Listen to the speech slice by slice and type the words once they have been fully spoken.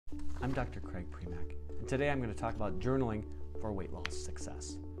I'm Dr. Craig Primack, and today I'm going to talk about journaling for weight loss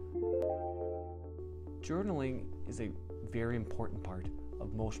success. Journaling is a very important part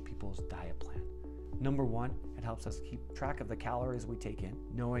of most people's diet plan. Number one, it helps us keep track of the calories we take in,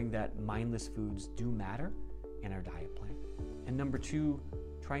 knowing that mindless foods do matter in our diet plan. And number two,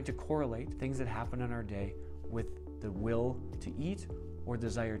 trying to correlate things that happen in our day with the will to eat or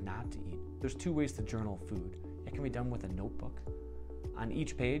desire not to eat. There's two ways to journal food. It can be done with a notebook. On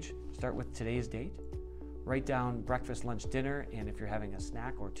each page, start with today's date, write down breakfast, lunch, dinner, and if you're having a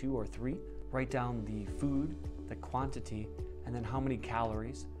snack or two or three, write down the food, the quantity, and then how many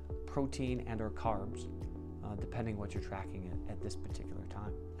calories, protein and or carbs, depending what you're tracking at this particular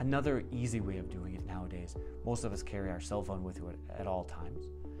time. Another easy way of doing it nowadays, most of us carry our cell phone with us at all times.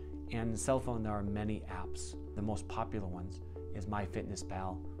 And cell phone, there are many apps. The most popular ones is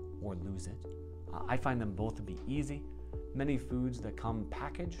MyFitnessPal or Lose It. I find them both to be easy. Many foods that come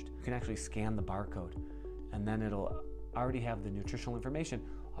packaged, you can actually scan the barcode and then it'll already have the nutritional information.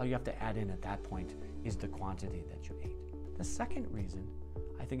 All you have to add in at that point is the quantity that you ate. The second reason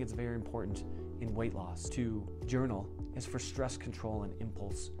I think it's very important in weight loss to journal is for stress control and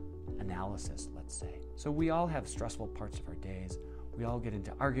impulse analysis, let's say. So we all have stressful parts of our days. We all get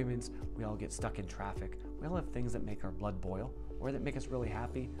into arguments. We all get stuck in traffic. We all have things that make our blood boil or that make us really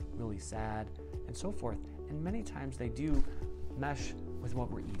happy, really sad, and so forth. And many times they do mesh with what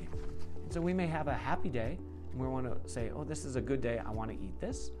we're eating. And so we may have a happy day and we want to say, oh, this is a good day, I want to eat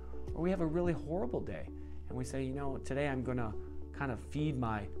this. Or we have a really horrible day and we say, you know, today I'm going to kind of feed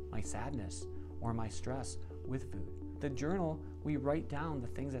my sadness or my stress with food. The journal, we write down the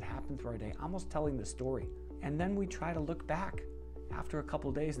things that happen through our day, almost telling the story. And then we try to look back after a couple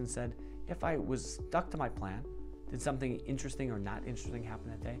of days and said, if I was stuck to my plan, did something interesting or not interesting happen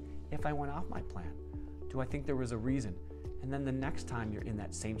that day? If I went off my plan, do I think there was a reason? And then the next time you're in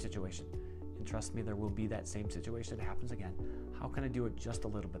that same situation, and trust me, there will be that same situation that happens again, how can I do it just a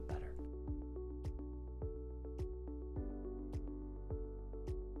little bit better?